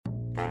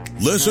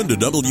Listen to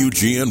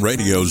WGN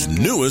Radio's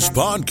newest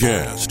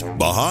podcast,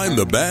 Behind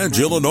the Badge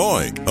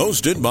Illinois,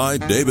 hosted by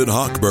David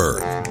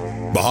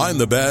Hochberg. Behind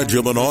the Badge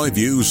Illinois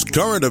views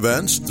current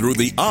events through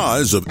the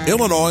eyes of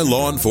Illinois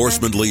law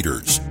enforcement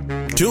leaders.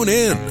 Tune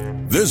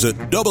in. Visit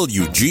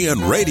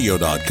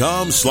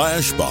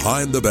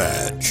WGNRadio.com/Behind the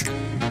Badge.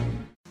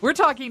 We're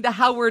talking to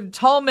Howard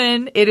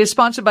Tullman. It is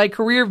sponsored by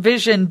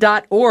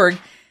CareerVision.org.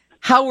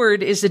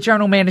 Howard is the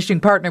general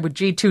managing partner with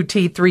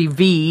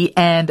G2T3V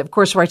and, of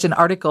course, writes an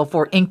article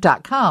for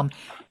Inc.com.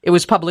 It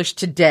was published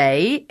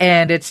today,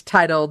 and it's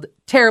titled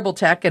Terrible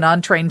Tech and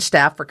Untrained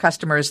Staff for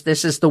Customers.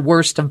 This is the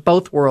worst of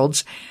both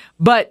worlds.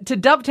 But to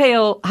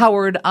dovetail,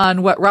 Howard,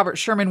 on what Robert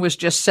Sherman was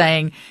just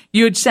saying,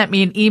 you had sent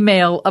me an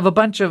email of a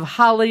bunch of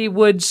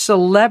Hollywood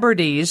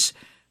celebrities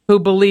who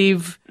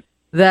believe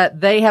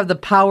that they have the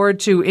power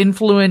to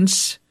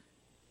influence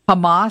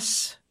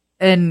Hamas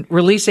and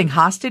releasing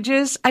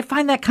hostages. I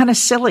find that kind of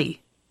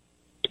silly.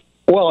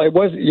 Well, it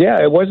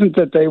wasn't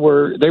that they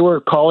were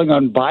calling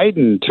on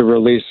Biden to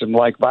release them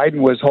like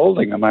Biden was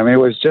holding them. I mean, it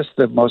was just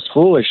the most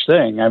foolish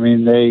thing. I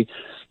mean,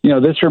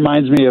 this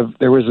reminds me of,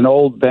 there was an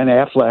old Ben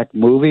Affleck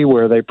movie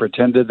where they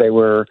pretended they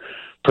were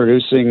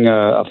producing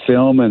a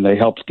film and they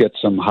helped get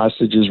some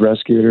hostages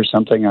rescued or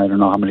something. I don't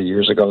know how many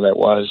years ago that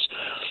was,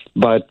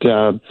 but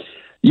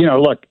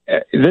look,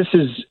 this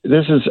is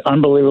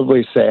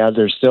unbelievably sad.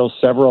 There's still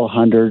several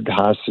hundred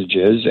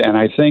hostages, and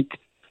I think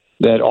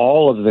that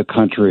all of the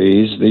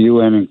countries, the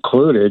UN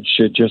included,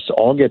 should just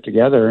all get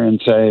together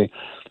and say,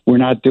 we're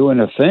not doing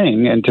a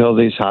thing until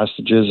these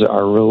hostages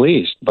are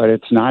released. But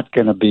it's not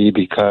going to be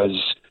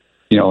because,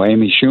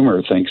 Amy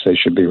Schumer thinks they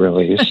should be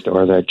released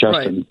or that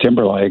Justin Right.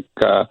 Timberlake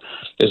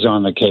is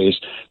on the case.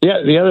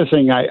 Yeah, the other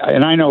thing,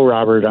 I know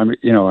Robert,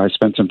 I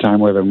spent some time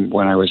with him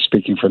when I was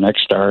speaking for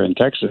Nexstar in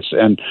Texas,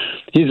 and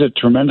he's a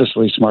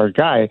tremendously smart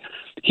guy.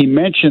 He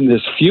mentioned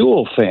this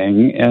fuel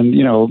thing, and,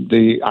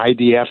 the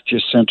IDF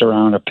just sent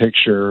around a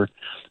picture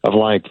of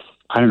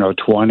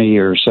 20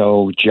 or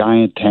so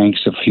giant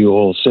tanks of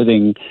fuel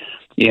sitting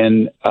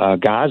in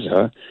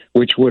Gaza,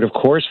 which would, of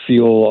course,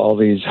 fuel all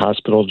these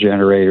hospital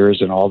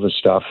generators and all the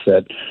stuff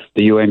that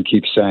the UN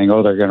keeps saying,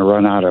 they're going to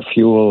run out of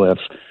fuel if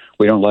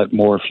we don't let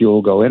more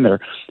fuel go in there.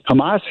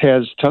 Hamas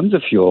has tons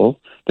of fuel.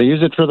 They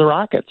use it for the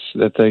rockets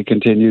that they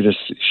continue to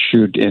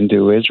shoot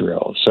into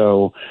Israel.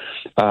 So,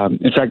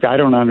 in fact, I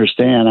don't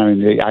understand. I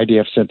mean, the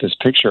IDF sent this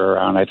picture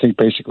around. I think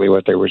basically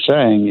what they were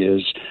saying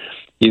is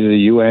either the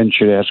UN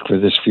should ask for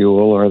this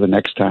fuel or the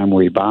next time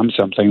we bomb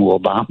something, we'll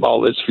bomb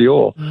all this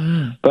fuel.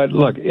 But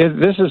look,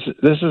 this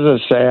is a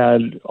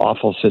sad,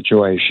 awful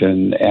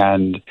situation.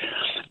 And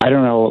I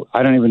don't know.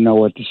 I don't even know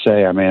what to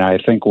say. I mean, I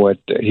think what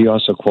he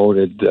also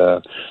quoted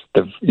the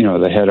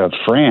head of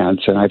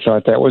France, and I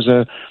thought that was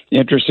a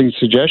interesting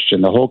suggestion.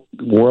 The whole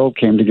world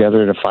came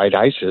together to fight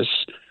ISIS.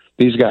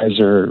 These guys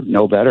are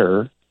no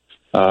better,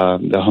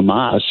 the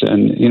Hamas,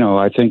 and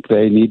I think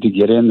they need to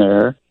get in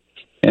there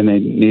and they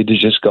need to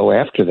just go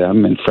after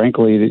them. And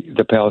frankly,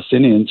 the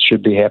Palestinians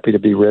should be happy to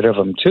be rid of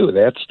them too.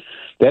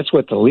 That's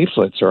what the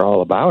leaflets are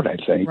all about, I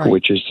think, right.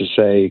 Which is to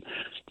say,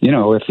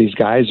 if these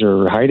guys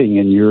are hiding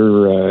in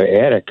your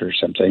attic or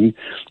something,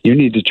 you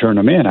need to turn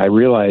them in. I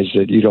realize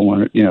that you don't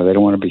want to, they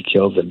don't want to be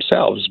killed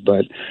themselves,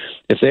 but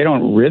if they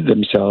don't rid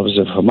themselves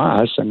of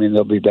Hamas, I mean,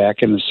 they'll be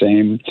back in the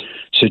same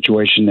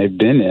situation they've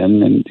been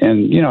in.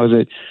 And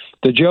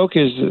the joke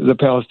is the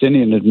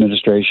Palestinian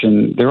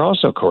administration, they're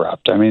also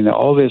corrupt. I mean,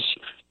 all this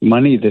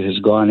money that has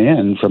gone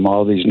in from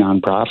all these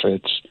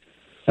nonprofits,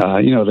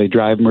 they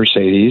drive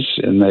Mercedes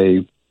and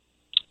they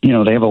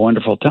have a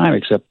wonderful time,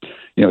 except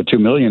 2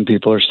 million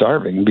people are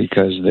starving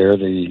because they're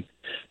the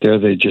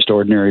just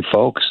ordinary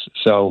folks.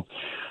 So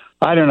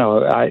I don't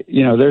know.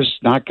 There's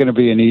not going to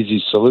be an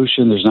easy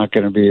solution. There's not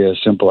going to be a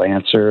simple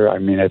answer. I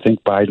mean, I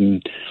think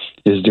Biden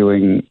is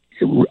doing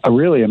a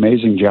really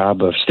amazing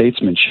job of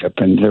statesmanship.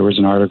 And there was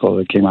an article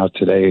that came out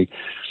today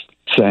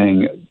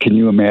saying, can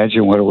you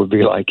imagine what it would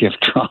be like if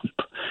Trump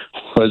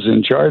was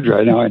in charge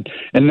right now?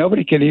 And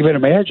nobody can even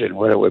imagine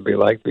what it would be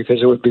like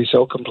because it would be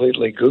so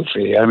completely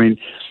goofy. I mean,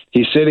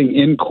 he's sitting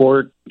in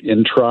court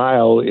in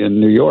trial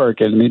in New York,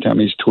 and in the meantime,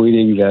 he's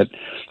tweeting that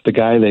the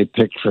guy they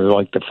picked for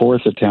the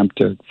fourth attempt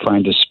to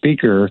find a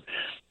speaker,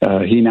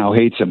 he now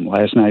hates him.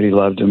 Last night he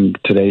loved him.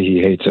 Today he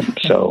hates him.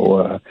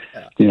 So,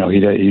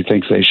 he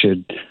thinks they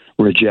should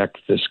reject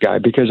this guy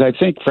because I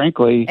think,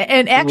 frankly...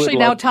 And actually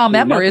now Tom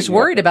Emmer is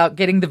worried about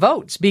getting the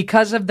votes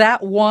because of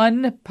that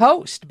one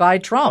post by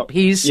Trump.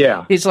 He's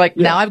like,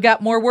 now I've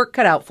got more work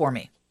cut out for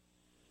me.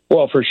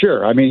 Well, for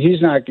sure. I mean,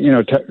 he's not,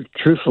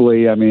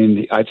 truthfully, I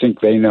mean, I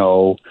think they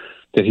know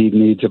that he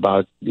needs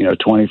about,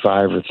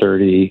 25 or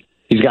 30.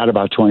 He's got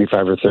about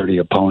 25 or 30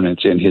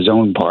 opponents in his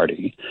own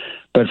party.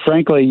 But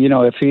frankly,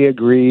 if he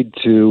agreed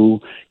to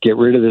get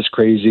rid of this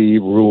crazy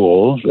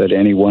rule that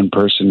any one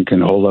person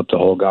can hold up the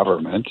whole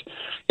government,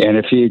 and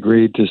if he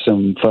agreed to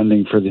some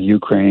funding for the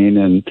Ukraine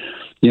and,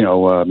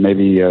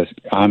 maybe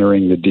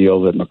honoring the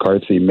deal that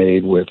McCarthy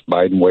made with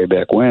Biden way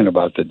back when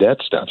about the debt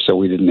stuff, so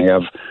we didn't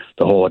have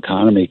the whole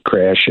economy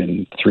crash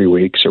in 3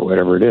 weeks or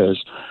whatever it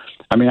is.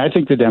 I mean, I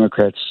think the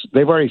Democrats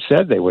they've already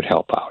said they would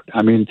help out.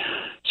 I mean,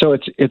 so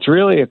it's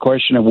really a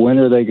question of when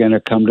are they going to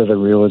come to the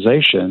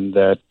realization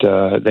that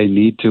they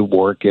need to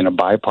work in a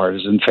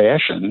bipartisan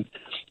fashion,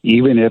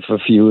 even if a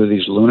few of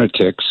these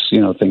lunatics,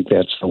 think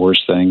that's the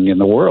worst thing in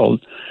the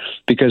world,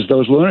 because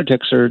those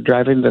lunatics are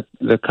driving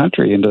the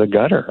country into the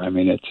gutter. I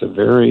mean, it's a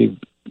very,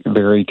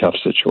 very tough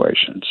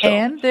situation. So.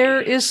 And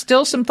there is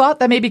still some thought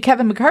that maybe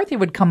Kevin McCarthy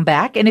would come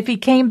back. And if he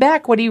came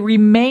back, would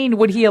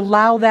he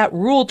allow that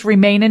rule to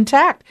remain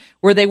intact,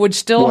 where they would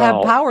still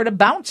have power to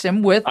bounce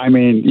him with? I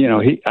mean,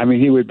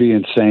 he would be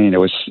insane. It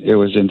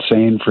was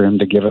insane for him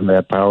to give him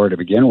that power to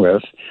begin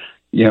with.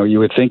 You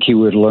would think he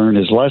would learn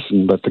his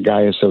lesson, but the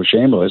guy is so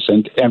shameless.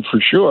 And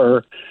for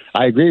sure,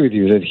 I agree with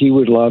you that he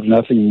would love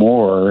nothing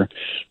more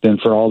than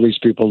for all these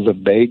people to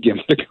beg him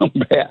to come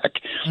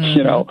back.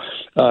 Mm-hmm.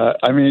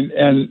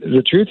 And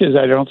the truth is,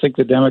 I don't think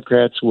the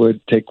Democrats would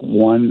take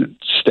one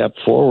step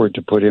forward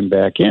to put him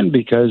back in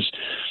because,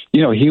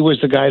 he was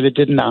the guy that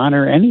didn't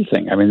honor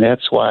anything. I mean,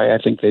 that's why I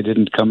think they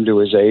didn't come to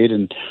his aid.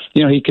 And,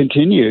 he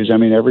continues. I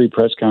mean, every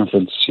press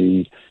conference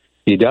he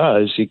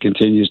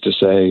continues to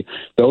say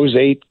those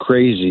 8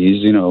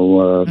 crazies,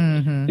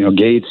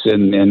 Gates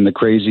and the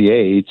crazy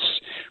 8s,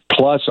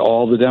 plus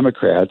all the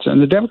Democrats.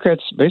 And the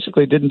Democrats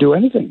basically didn't do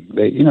anything.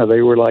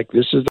 They were like,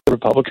 this is the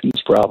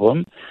Republicans'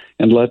 problem,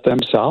 and let them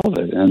solve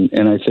it.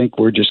 And I think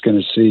we're just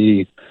going to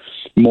see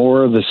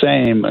more of the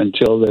same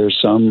until there's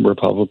some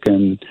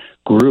Republican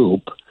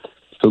group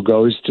who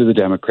goes to the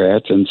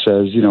Democrats and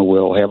says,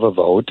 we'll have a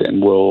vote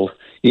and we'll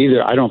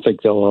either, I don't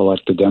think they'll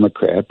elect a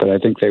Democrat, but I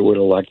think they would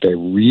elect a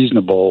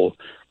reasonable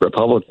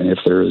Republican if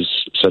there is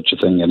such a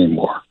thing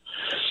anymore.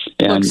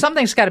 And, look,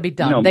 something's got to be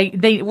done.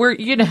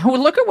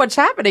 Look at what's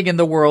happening in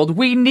the world.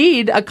 We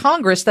need a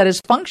Congress that is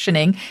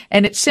functioning,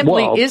 and it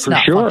simply is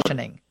not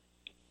functioning.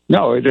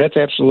 No, that's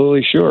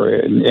absolutely sure.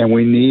 And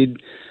we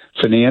need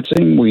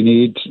financing. We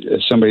need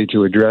somebody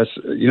to address,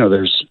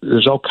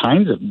 there's all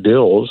kinds of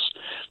bills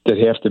that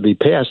have to be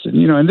passed.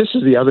 And this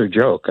is the other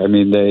joke. I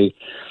mean, the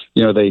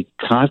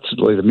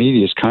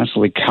media is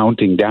constantly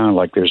counting down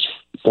like there's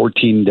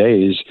 14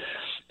 days.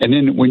 And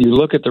then when you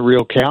look at the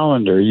real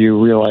calendar, you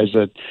realize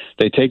that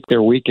they take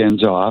their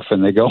weekends off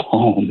and they go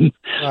home,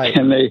 right.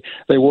 And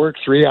they work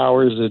 3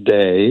 hours a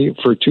day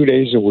for 2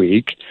 days a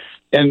week.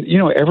 And,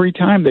 every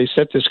time they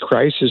set this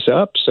crisis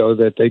up so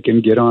that they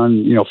can get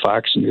on,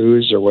 Fox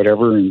News or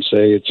whatever and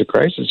say it's a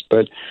crisis.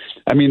 But,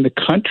 I mean, the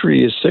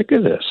country is sick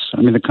of this.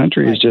 I mean, the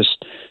country is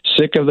just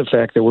sick of the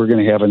fact that we're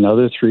going to have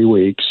another 3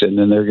 weeks and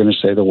then they're going to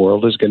say the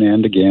world is going to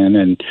end again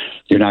and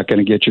you're not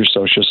going to get your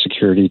Social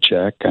Security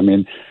check. I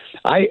mean,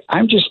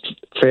 I'm just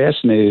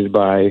fascinated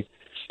by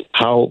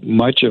how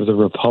much of the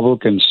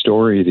Republican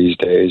story these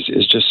days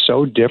is just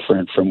so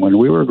different from when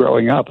we were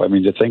growing up. I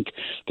mean, to think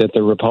that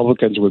the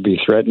Republicans would be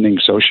threatening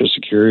Social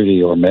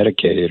Security or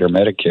Medicaid or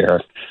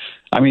Medicare,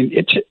 I mean,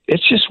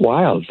 it's just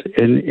wild.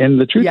 And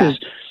the truth is,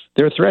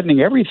 they're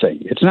threatening everything.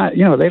 It's not,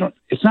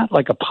 it's not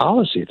like a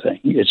policy thing.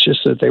 It's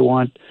just that they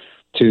want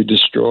to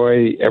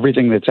destroy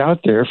everything that's out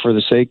there for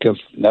the sake of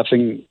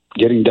nothing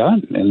getting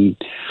done. And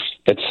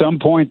at some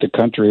point, the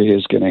country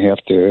is going to have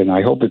to, and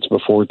I hope it's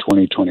before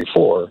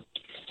 2024.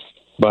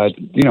 But,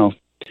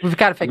 we've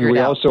got to figure it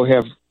out.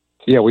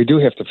 We do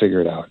have to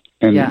figure it out.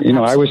 And,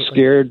 I was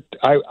scared.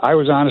 I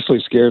was honestly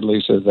scared,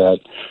 Lisa, that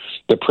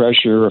the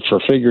pressure for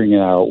figuring it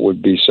out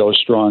would be so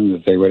strong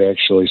that they would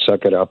actually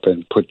suck it up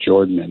and put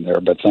Jordan in there.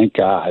 But thank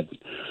God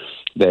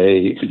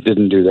they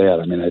didn't do that.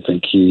 I mean, I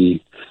think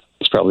he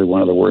is probably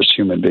one of the worst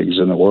human beings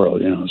in the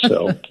world,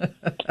 so.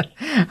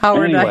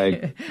 Howard,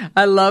 anyway.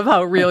 I love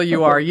how real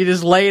you are. You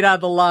just lay it on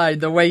the line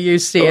the way you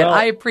see it.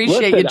 I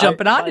appreciate you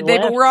jumping on today,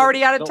 but we're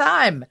already out of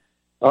time.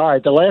 All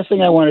right. The last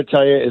thing I want to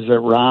tell you is that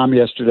Rahm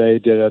yesterday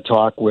did a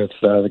talk with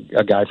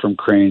a guy from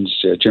Cranes,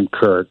 Jim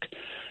Kirk,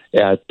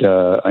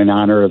 in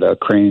honor of the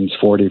Cranes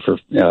 40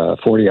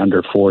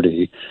 under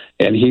 40.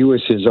 And he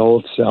was his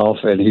old self,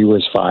 and he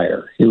was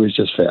fire. He was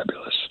just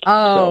fabulous.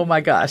 Oh,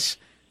 my gosh.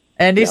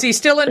 And is he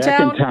still in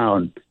town? In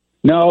town.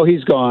 No,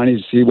 he's gone.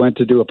 He went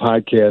to do a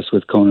podcast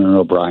with Conan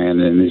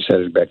O'Brien, and he's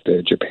headed back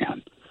to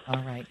Japan.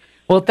 All right.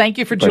 Well, thank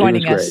you for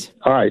joining us. Great.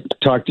 All right.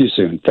 Talk to you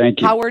soon. Thank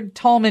you. Howard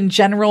Tullman,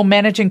 General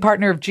Managing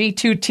Partner of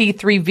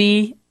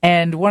G2T3V,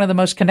 and one of the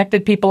most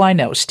connected people I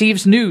know.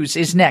 Steve's News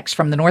is next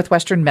from the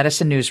Northwestern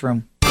Medicine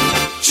Newsroom.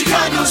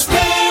 Chicago's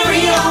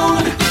very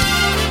own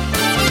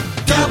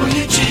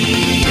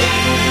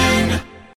WGN.